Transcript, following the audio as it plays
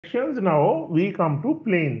directions, now we come to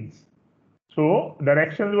planes. So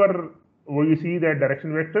directions were, we see that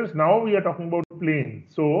direction vectors. Now we are talking about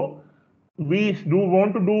planes. So we do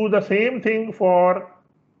want to do the same thing for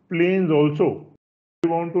planes also. We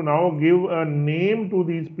want to now give a name to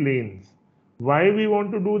these planes. Why we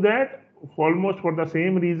want to do that? Almost for the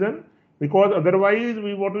same reason, because otherwise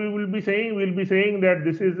what we will be saying, we'll be saying that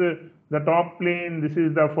this is the top plane, this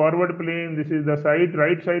is the forward plane, this is the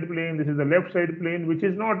right side plane, this is the left side plane, which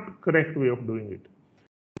is not correct way of doing it.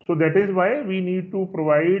 So that is why we need to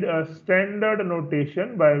provide a standard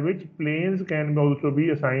notation by which planes can also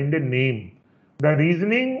be assigned a name. The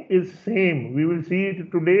reasoning is same. We will see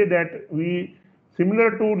it today that we,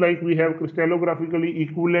 similar to like we have crystallographically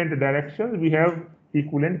equivalent directions, we have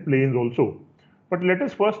equivalent planes also. But let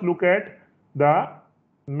us first look at the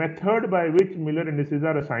method by which Miller indices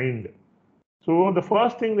are assigned. So the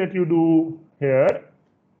first thing that you do here,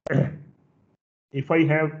 if I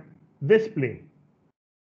have this plane,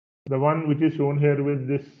 the one which is shown here with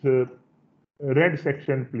this red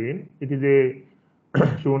section plane, it is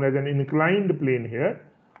a shown as an inclined plane here.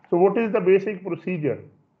 So what is the basic procedure?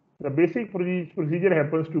 The basic procedure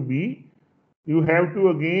happens to be, you have to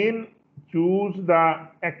again choose the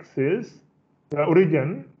axis, the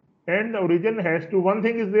origin, and the origin has to, one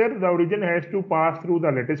thing is there, the origin has to pass through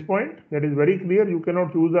the lattice point. That is very clear. You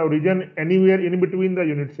cannot choose the origin anywhere in between the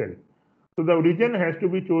unit cell. So the origin has to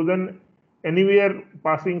be chosen anywhere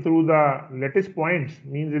passing through the lattice points,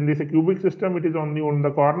 means in this cubic system it is only on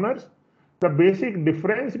the corners. The basic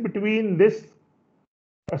difference between this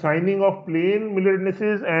assigning of plane Miller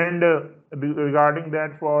indices and regarding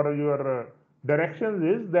that for your directions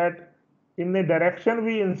is that in the direction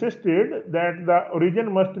we insisted that the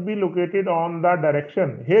origin must be located on the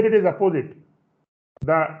direction. Here it is opposite.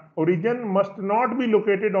 The origin must not be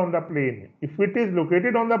located on the plane. If it is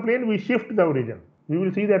located on the plane, we shift the origin. We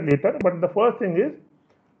will see that later. But the first thing is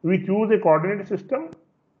we choose a coordinate system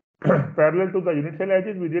parallel to the unit cell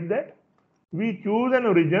edges. We did that. We choose an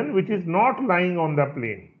origin which is not lying on the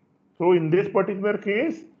plane. So in this particular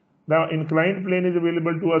case, the inclined plane is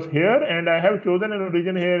available to us here, and I have chosen an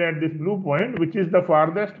origin here at this blue point, which is the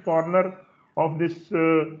farthest corner of this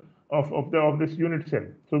of this unit cell.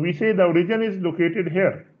 So we say the origin is located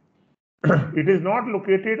here. It is not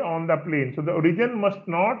located on the plane. So the origin must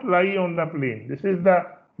not lie on the plane. This is the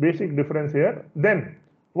basic difference here. Then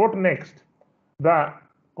what next? The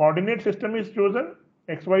coordinate system is chosen,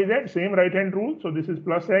 x, y, z, same right hand rule. So this is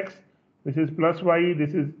plus x, this is plus y,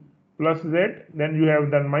 this is plus z. Then you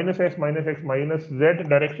have done minus x, minus z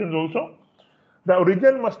directions also. The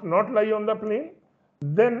origin must not lie on the plane.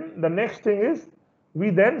 Then the next thing is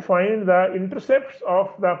we then find the intercepts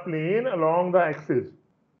of the plane along the axis.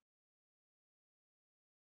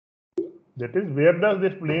 That is, where does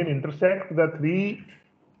this plane intersect the three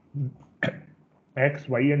x,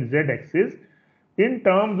 y, and z axis in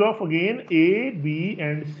terms of again a, b,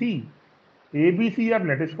 and c. A, B, C are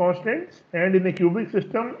lattice constants, and in the cubic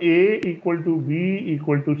system a equal to b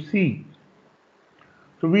equal to c.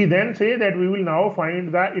 So we then say that we will now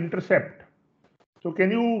find the intercept. So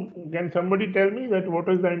can somebody tell me that what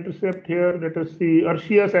is the intercept here? Let us see.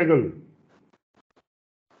 Arshia Sehgal.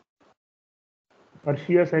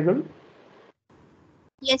 Arshia Sehgal.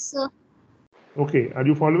 Yes, sir. Okay, are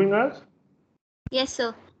you following us? Yes,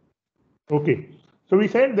 sir. Okay, so we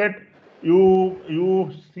said that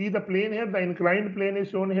you see the plane here, the inclined plane is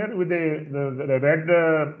shown here with the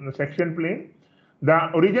red section plane.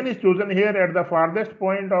 The origin is chosen here at the farthest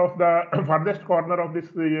point of the farthest corner of this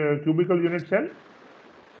cubical unit cell.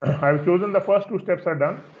 I have chosen the first two steps are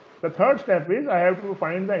done. The third step is I have to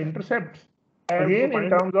find the intercepts again in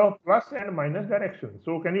terms of plus and minus direction.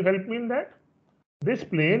 So can you help me in that? This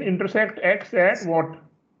plane intersect x at what?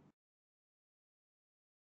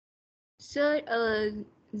 Sir,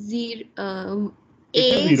 zero,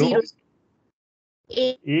 It is zero.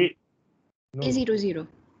 A No. 0, 0.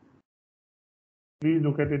 Please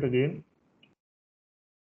look at it again.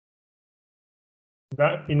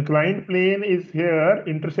 The inclined plane is here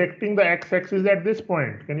intersecting the x-axis at this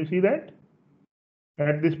point. Can you see that?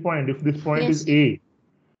 At this point, if this point Yes. is A,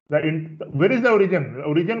 where is the origin? The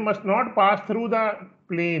origin must not pass through the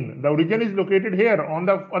plane. The origin is located here on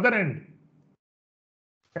the other end.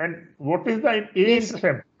 And what is the A Yes.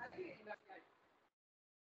 intercept?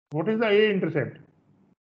 What is the A intercept?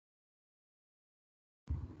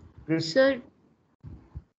 This Sir,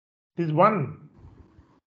 is 1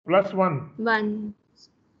 plus 1. 1.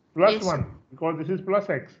 Plus Yes. 1, because this is plus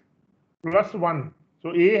x, plus 1.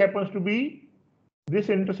 So A happens to be, this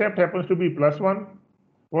intercept happens to be plus 1.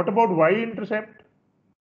 What about y intercept?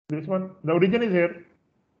 This one, the origin is here.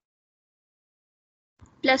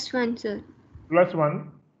 +1, sir. +1,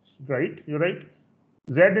 right? You're right.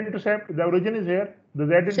 Z-intercept, the origin is here. The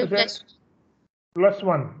Sir, Z-intercept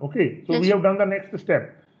 +1. Okay, so we plus have done the next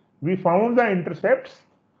step. We found the intercepts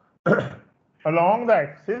along the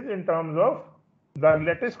axis in terms of the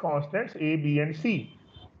lattice constants A, B, and C.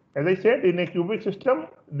 As I said, in a cubic system,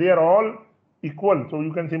 they are all equal. So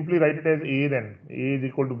you can simply write it as A then. A is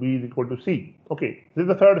equal to B is equal to C. Okay, this is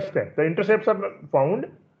the third step. The intercepts are found,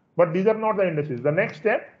 but these are not the indices. The next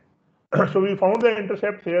step, so we found the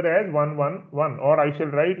intercepts here as 1, 1, 1, or I shall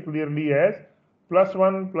write clearly as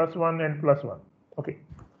 +1, +1, and +1. Okay.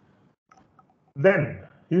 Then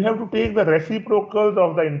you have to take the reciprocals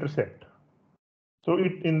of the intercept. So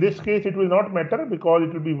in this case, it will not matter because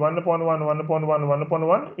it will be 1 upon 1, 1 upon 1, 1 upon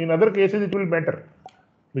 1. In other cases, it will matter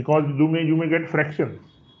because you may get fractions.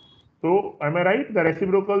 So am I right? The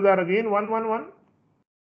reciprocals are again 1, 1, 1.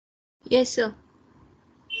 yes, sir.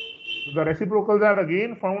 The reciprocals are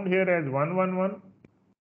again found here as 1, 1, 1.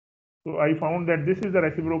 So I found that this is the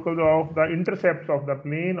reciprocal of the intercepts of the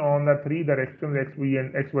plane on the three directions x,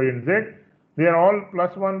 y, and z. They are all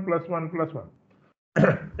 +1, +1,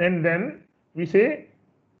 +1. And then we say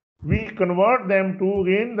we convert them to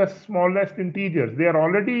again the smallest integers. They are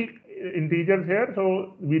already integers here,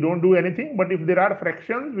 so we don't do anything. But if there are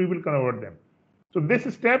fractions, we will convert them. So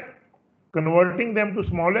this step, converting them to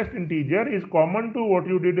smallest integer, is common to what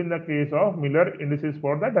you did in the case of Miller indices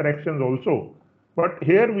for the directions also. But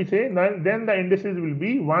here we say then the indices will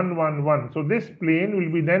be 1, 1, 1. So this plane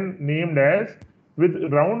will be then named as, with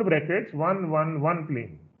round brackets, 1, 1, 1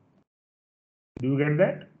 plane. Do you get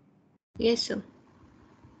that? Yes, sir.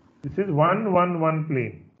 This is 1, 1, 1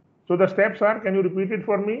 plane. So the steps are, can you repeat it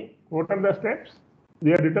for me? What are the steps?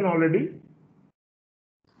 They are written already.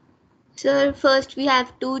 Sir, first we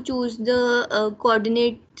have to choose the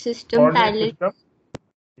coordinate system Coordinate system.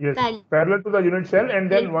 Yes, parallel to the unit cell.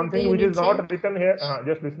 And then one to the thing which is unit cell. not written here,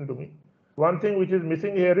 just listen to me. One thing which is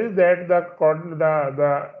missing here is that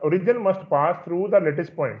the origin must pass through the lattice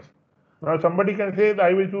points. Now somebody can say,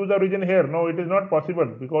 I will choose the origin here. No, it is not possible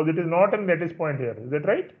because it is not a lattice point here. Is that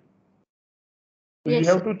right? So you Yes,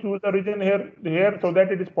 have sir. to choose the origin here so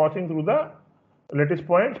that it is passing through the lattice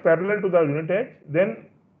points parallel to the unit edge. Then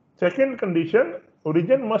second condition,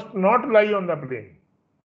 origin must not lie on the plane.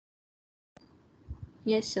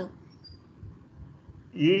 Yes, sir.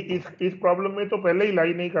 ये इस problem में तो पहले ही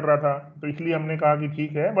लाई नहीं कर रहा था, तो इसलिए हमने कहा कि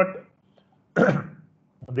ठीक है, but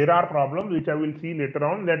there are problems which I will see later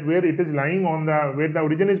on, that where it is lying on where the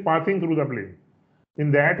origin is passing through the plane.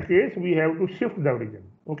 In that case, we have to shift the origin.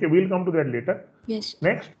 Okay, we'll come to that later. Yes.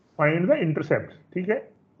 Next, find the intercepts. ठीक है,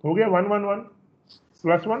 हो गया 1, 1, 1,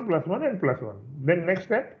 +1, +1, and +1. Then next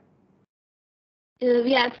step,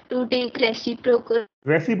 We have to take reciprocal.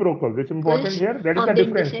 reciprocal. It's important here. That is of the the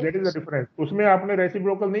difference. That is the difference. उसमें आपने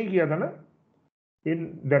reciprocal नहीं किया था ना? In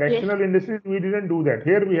directional indices, we didn't do that.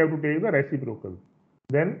 Here we have to take the reciprocal.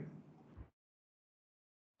 Then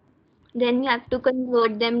we have to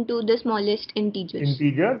convert them to the smallest integers.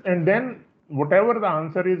 And then whatever the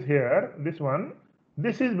answer is here,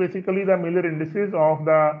 this is basically the Miller indices of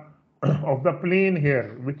the of the plane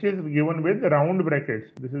here, which is given with round brackets.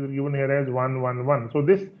 This is given here as 1, 1, 1. So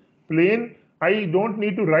this plane, I don't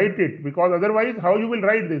need to write it, because otherwise how you will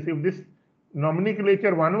write this? If this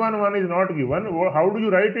nomenclature 1, 1, 1 is not given, how do you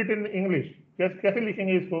write it in English? कैसे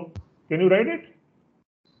लिखेंगे इसको? Can you write it?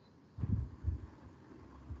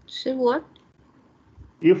 So what?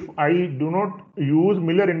 If I do not use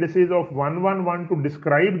Miller indices of 1, 1, 1 to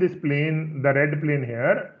describe this plane, the red plane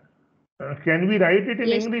here, can we write it in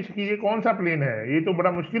English कि ये कौन सा plane है? ये तो बड़ा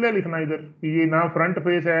मुश्किल है लिखना इधर कि ये ना front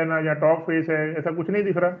face है ना या top face है, ऐसा कुछ नहीं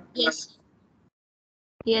दिख रहा.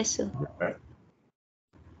 Yes, sir.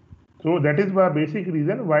 So that is the basic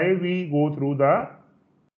reason why we go through the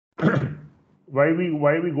why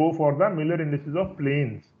we go for the Miller indices of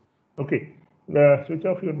planes. Okay. Switch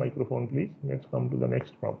off your microphone, please. Let's come to the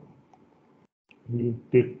next problem. We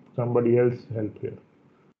take somebody else's help here.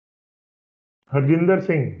 Harjinder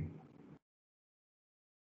Singh.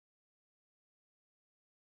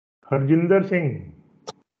 Harjinder Singh.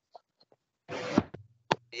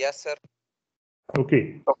 Yes, sir.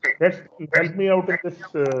 Okay. Let's help me out in this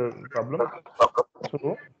problem.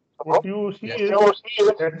 So what you see is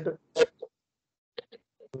that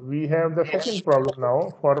we have the second problem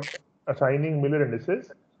now for assigning Miller indices.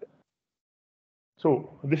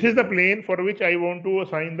 So this is the plane for which I want to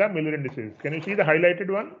assign the Miller indices. Can you see the highlighted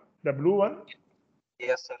one, the blue one?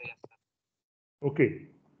 Yes, sir. Yes, sir. Okay.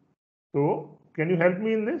 So can you help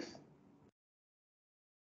me in this?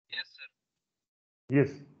 Yes, sir. Yes.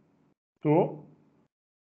 So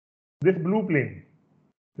this blue plane,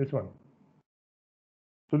 this one.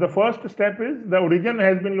 So the first step is the origin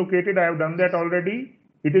has been located. I have done that already.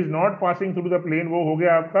 It is not passing through the plane. वो हो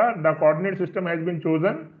गया आपका. The coordinate system has been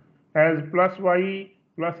chosen as plus y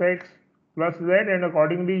plus x plus z, and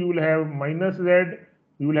accordingly you will have minus z,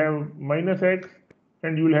 you will have minus x,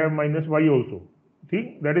 and you will have minus y also.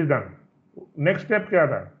 ठीक? That is done. Next step क्या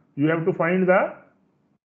था? You have to find the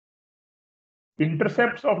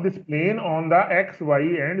intercepts of this plane on the x, y,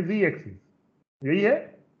 and z axis. यही है?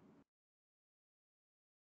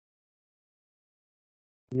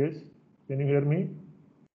 Yes. Can you hear me?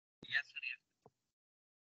 Yes, sir. Yes.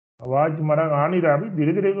 आवाज हमारा आ नहीं रहा अभी.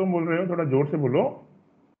 धीरे धीरे क्यों बोल रहे हो? थोड़ा जोर से बोलो.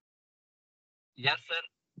 Yes, sir.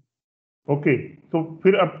 ओके. तो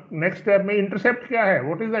फिर अब नेक्स्ट स्टेप में इंटरसेप्ट क्या है?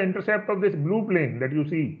 What is the intercept of this blue plane that you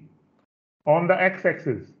see on the x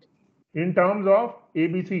axis in terms of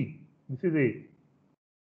ABC? This is a.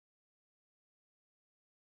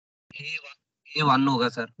 A1 होगा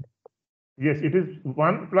sir. Yes, it is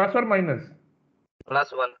 1 plus और minus.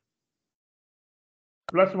 +1.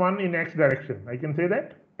 +1 in x direction. I can say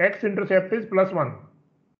that x intercept is +1.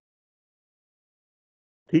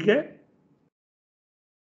 ठीक है?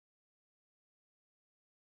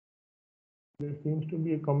 There seems to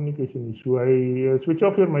be a communication issue. I switch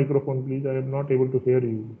off your microphone, please. I am not able to hear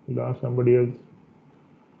you. I'll ask somebody else.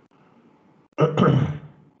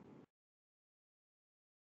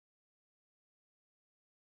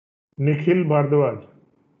 Nikhil Bhardwaj.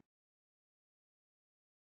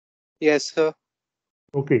 Yes, sir.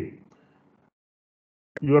 Okay.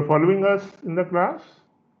 You are following us in the class?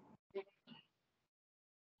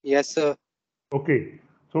 Yes, sir. Okay.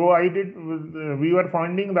 So I did. We were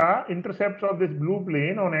finding the intercepts of this blue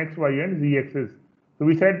plane on x, y, and z axis. So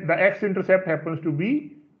we said the x intercept happens to be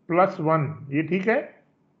 +1. ये ठीक है?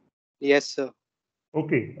 Yes, sir.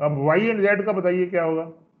 Okay. अब y and z का बताइए क्या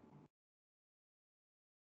होगा?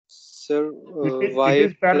 Sir, It y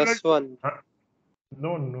is parallel. +1.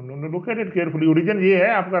 No. Look at it carefully. Origin ये है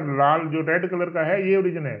आपका लाल जो रेड कलर का है, ये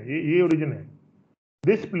origin है. ये origin है.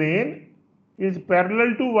 This plane is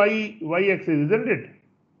parallel to y axis, isn't it?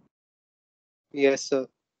 Yes, sir.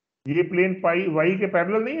 ये प्लेन पाई y के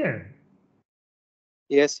पैरेलल नहीं है.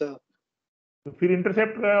 Yes, sir. तो फिर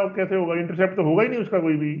इंटरसेप्ट का कैसे होगा? इंटरसेप्ट तो होगा ही नहीं उसका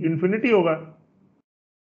कोई भी. इन्फिनिटी होगा.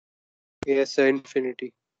 Yes, sir. Infinity.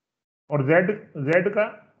 और z का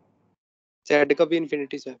Z का भी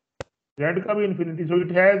infinity, sir. z का भी infinity. So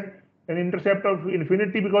it has an intercept of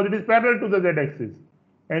infinity because it is parallel to the z axis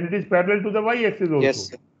and it is parallel to the y axis also. Yes,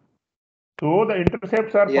 sir. So the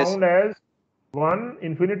intercepts are Yes. found as 1,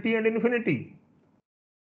 infinity, and infinity.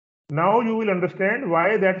 Now you will understand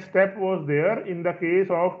why that step was there in the case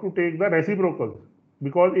of to take the reciprocals.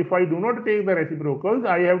 Because if I do not take the reciprocals,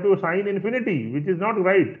 I have to assign infinity, which is not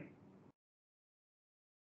right.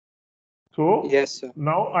 So Yes, sir.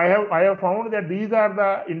 now I have found that these are the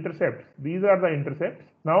intercepts. These are the intercepts.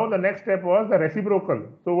 Now the next step was the reciprocal.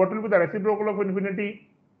 So what will be the reciprocal of infinity?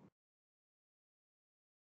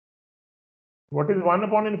 What is 1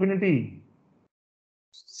 upon infinity?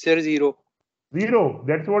 Sir, 0. 0.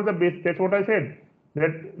 That's what the base. That's what I said.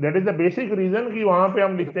 That is the basic reason कि वहां पे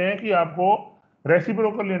हम लिखते हैं कि आपको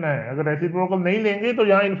reciprocal लेना है. अगर रेसिप्रोकल नहीं लेंगे तो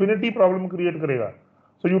यहाँ इन्फिनिटी प्रॉब्लम क्रिएट करेगा.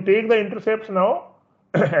 So you take the intercepts now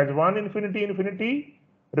as 1 infinity.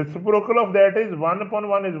 Reciprocal of that is 1 upon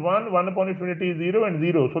 1 is 1, 1 upon infinity is 0 and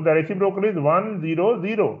 0. So the reciprocal is 1, 0,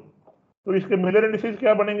 0. तो इसके मिलर इंडिसेस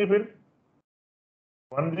क्या बनेंगे फिर?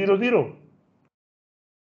 1, 0, 0.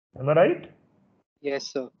 Am I right?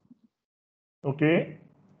 Yes, sir. Okay.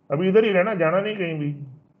 अभी इधर ही रहना, जाना नहीं कहीं भी.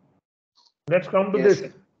 Let's come to Yes, this.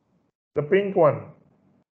 sir. The pink one.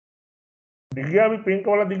 दिख गया अभी? पिंक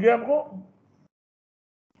वाला दिख गया आपको?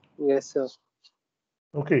 Yes, sir.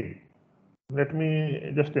 Okay. Let me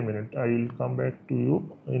just a minute. I will come back to you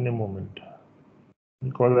in a moment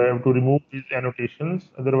because I have to remove these annotations.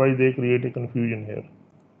 Otherwise, they create a confusion here.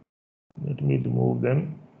 Let me remove them,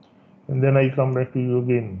 and then I come back to you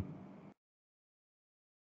again.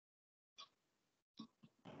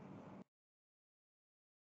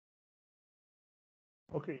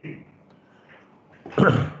 Okay.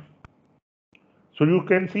 So you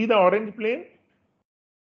can see the orange plane.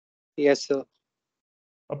 Yes, sir.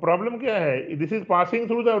 A problem क्या है? This is passing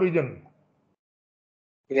through the origin.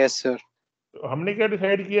 Yes, sir. हमने क्या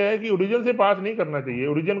decide किया है कि origin से पास नहीं करना चाहिए,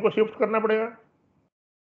 ओरिजिन को शिफ्ट करना पड़ेगा.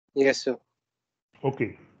 Yes, sir. Okay.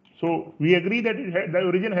 So we agree that the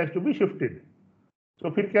origin has to be shifted. तो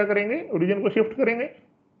फिर क्या करेंगे? ओरिजिन को शिफ्ट करेंगे.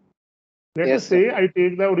 लेट अस से I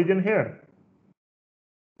take the origin here,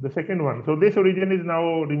 the second one. So this origin is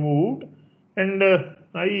now removed and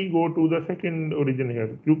I go to the second origin here.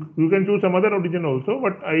 You can choose some other origin also,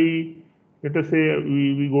 but I Let us say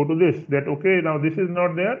we go to this, that okay, now this is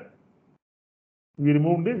not there. We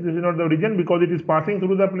remove this. This is not the origin because it is passing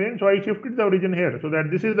through the plane. So I shifted the origin here so that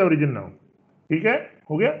this is the origin now. ठीक है?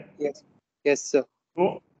 हो गया? Yes. Yes, sir.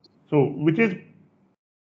 So which is,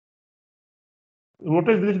 what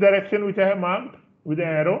is this direction which I have marked with an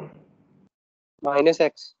arrow? Minus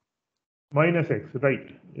x. Minus x, right.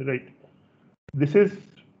 This is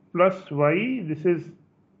plus y.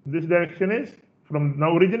 This direction is from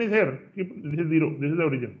now. Origin is here. This is 0. This is the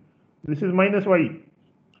origin. This is minus y,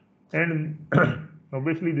 and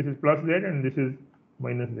obviously this is plus z, and this is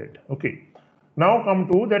minus z. Okay. Now come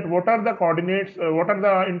to that. What are the coordinates? What are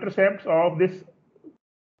the intercepts of this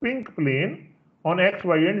pink plane on x,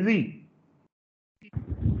 y, and z?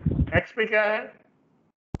 X पे क्या है?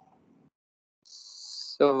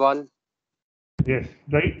 So 1. Yes,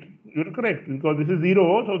 right. You're correct because this is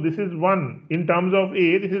 0, so this is 1. In terms of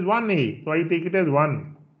a, this is 1a, so I take it as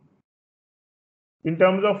 1. In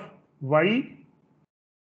terms of y,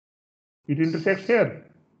 it intersects here.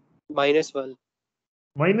 Minus 1.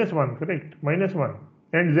 Minus 1, correct. Minus 1.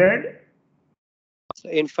 And z, So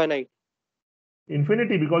infinite.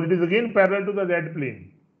 infinity, because it is again parallel to the z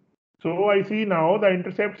plane. So I see now the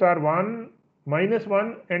intercepts are 1, minus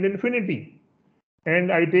 1, and infinity.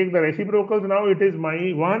 And I take the reciprocals now. It is my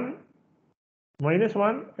 1, minus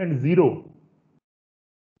 1, and 0.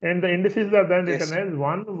 And the indices are then written as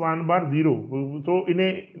 1, 1 bar 0. So in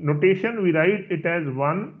a notation, we write it as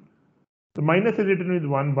 1. The minus is written with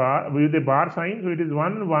 1 bar, with a bar sign. So it is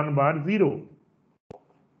 1, 1 bar 0.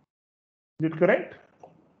 Is it correct?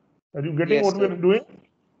 Are you getting Yes, what we sir. are doing?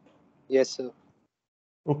 Yes, sir.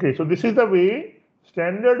 Okay, so this is the way,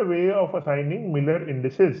 standard way of assigning Miller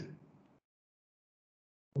indices.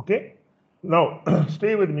 Okay. Now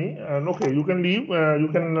stay with me. Okay, you can leave. You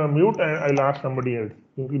can mute, and I'll ask somebody else.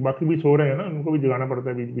 क्योंकि बाकी भी सो रहे हैं ना, उनको भी जगाना पड़ता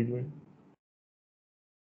है बीच बीच में.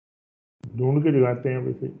 ढूंढ के जगाते हैं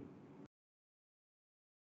वैसे.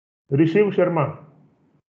 ऋषिव Sharma.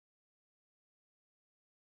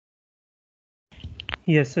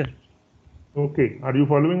 Yes, sir. Okay, are you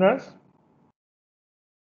following us?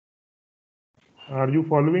 Are you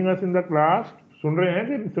following us in the class? सुन रहे हैं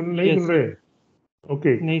कि नहीं Yes, सुन रहे?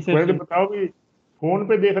 Okay. नहीं सर, पहले सुन- बताओ कि फोन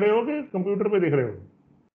पे देख रहे हो कि कंप्यूटर पे देख रहे हो?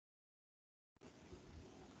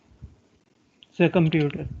 Sir,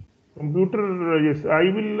 computer. Computer, yes. I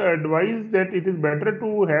will advise that it is better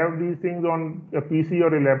to have these things on a PC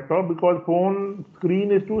or a laptop because phone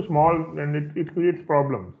screen is too small and it creates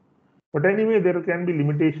problems. But anyway, there can be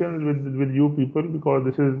limitations with you people because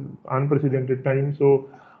this is unprecedented time. So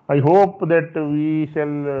I hope that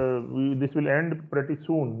this will end pretty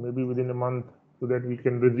soon, maybe within a month, so that we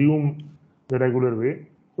can resume the regular way.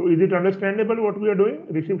 So is it understandable what we are doing,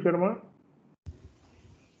 Rishiv Sharma?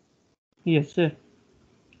 Yes, sir.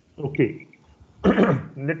 Okay.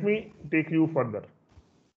 Let me take you further.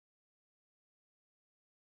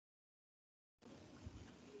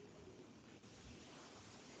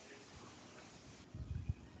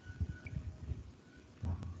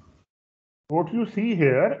 What you see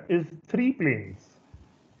here is 3 planes.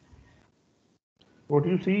 What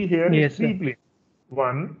you see here is Yes, 3 sir. planes.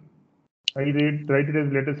 One, I write it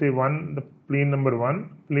as, let us say, the plane number 1,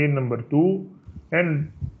 plane number 2,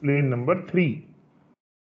 and plane number 3.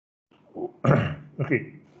 Okay.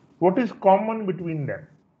 What is common between them?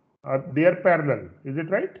 They are parallel. Is it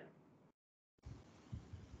right?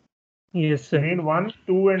 Yes, sir. Plane 1,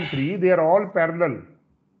 2, and 3, they are all parallel.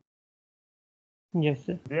 Yes,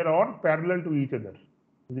 sir. They are all parallel to each other.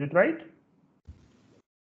 Is it right?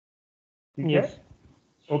 ठीक है? Yes.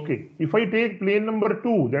 Okay. If I take plane number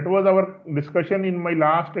 2, that was our discussion in my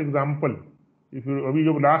last example. If you अभी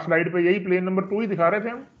जो last slide पे यही plane number 2 ही दिखा रहे थे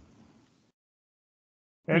हम.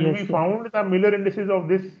 And Yes, we sir. found the Miller indices of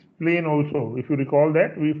this plane also. If you recall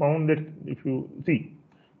that, we found that, if you see.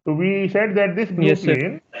 So we said that this blue Yes, sir.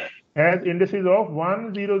 plane has indices of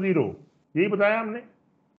 1, 0, 0. यही बताया हमने.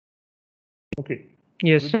 Okay.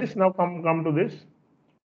 Yes, With sir. this, now come to this.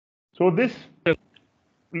 So this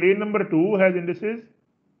plane number 2 has indices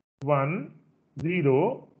 1,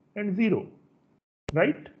 0, and 0.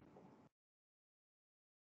 Right?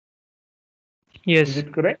 Yes. Is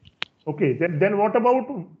it correct? Okay. Then what about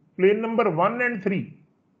plane number 1 and 3?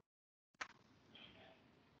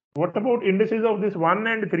 What about indices of this 1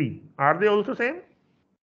 and 3? Are they also same?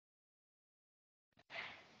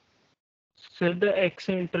 Sir, the X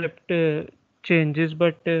intercept changes,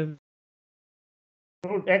 but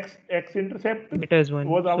So x intercept it has one,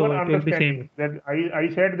 was so our it will be understanding. same. That I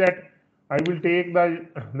said that I will take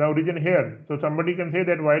the origin here. So somebody can say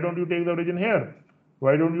that why don't you take the origin here?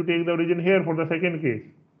 Why don't you take the origin here for the second case?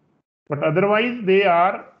 But otherwise they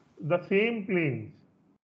are the same planes.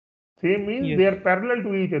 Same means Yes. they are parallel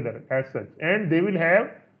to each other as such, and they will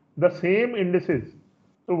have the same indices.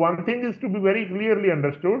 So one thing is to be very clearly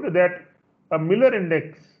understood that a Miller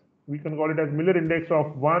index, we can call it as Miller index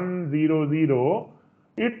of 100,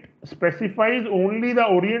 it specifies only the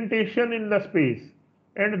orientation in the space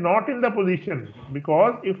and not in the position,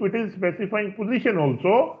 because if it is specifying position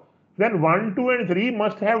also, then 1, 2 and 3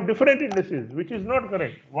 must have different indices, which is not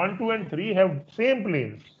correct. 1, 2 and 3 have same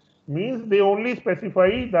planes, means they only specify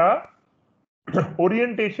the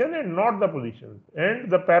orientation and not the positions,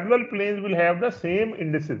 and the parallel planes will have the same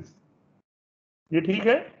indices. ये ठीक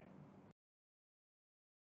है?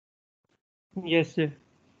 Yes, sir.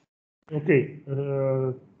 Okay,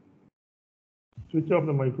 switch off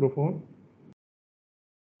the microphone.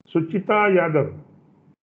 Suchita Yadav.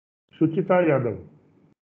 Suchita Yadav.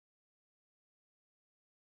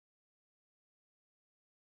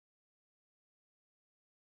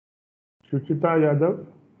 Suchita Yadav.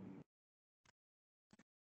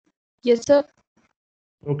 Yes, sir.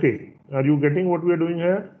 Okay, are you getting what we are doing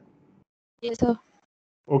here? Yes, sir.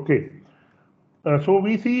 Okay. So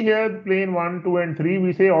we see here plane 1, 2 and 3.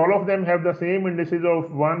 We say all of them have the same indices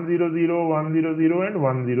of 100, 100 and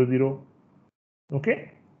 100.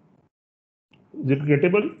 Okay. Is it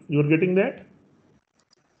gettable? You are getting that?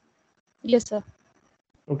 Yes, sir.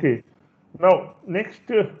 Okay. Now next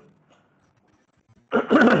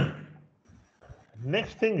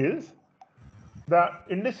next thing is the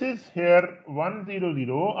indices here 100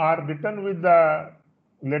 are written with the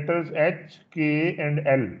letters H, K and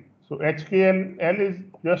L. So H, K and L is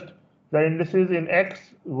just the indices in X,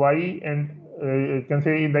 Y and you can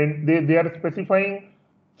say they are specifying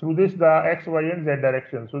through this the X, Y and Z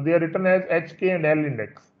direction. So they are written as H, K and L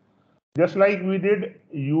index. Just like we did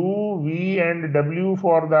U, V and W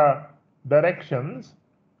for the directions,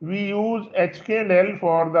 we use H, K and L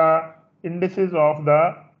for the indices of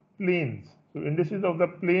the planes. So indices of the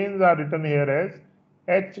planes are written here as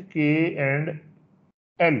H, K and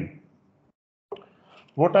L.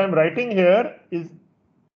 What I am writing here is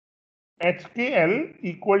HKL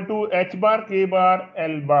equal to H bar, K bar,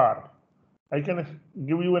 L bar. I can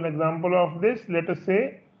give you an example of this. Let us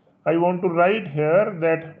say I want to write here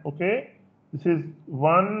that, okay, this is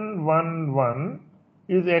 1, 1, 1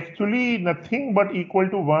 is actually nothing but equal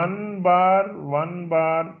to 1 bar, 1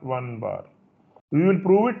 bar, 1 bar. We will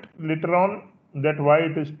prove it later on that why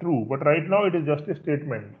it is true, but right now it is just a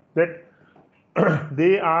statement that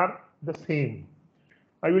they are the same.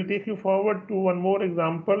 I will take you forward to one more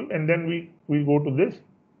example and then we go to this,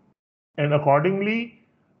 and accordingly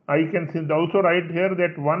I can also write here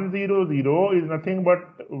that 100 is nothing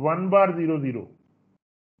but 1 bar 00.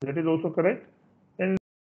 That is also correct.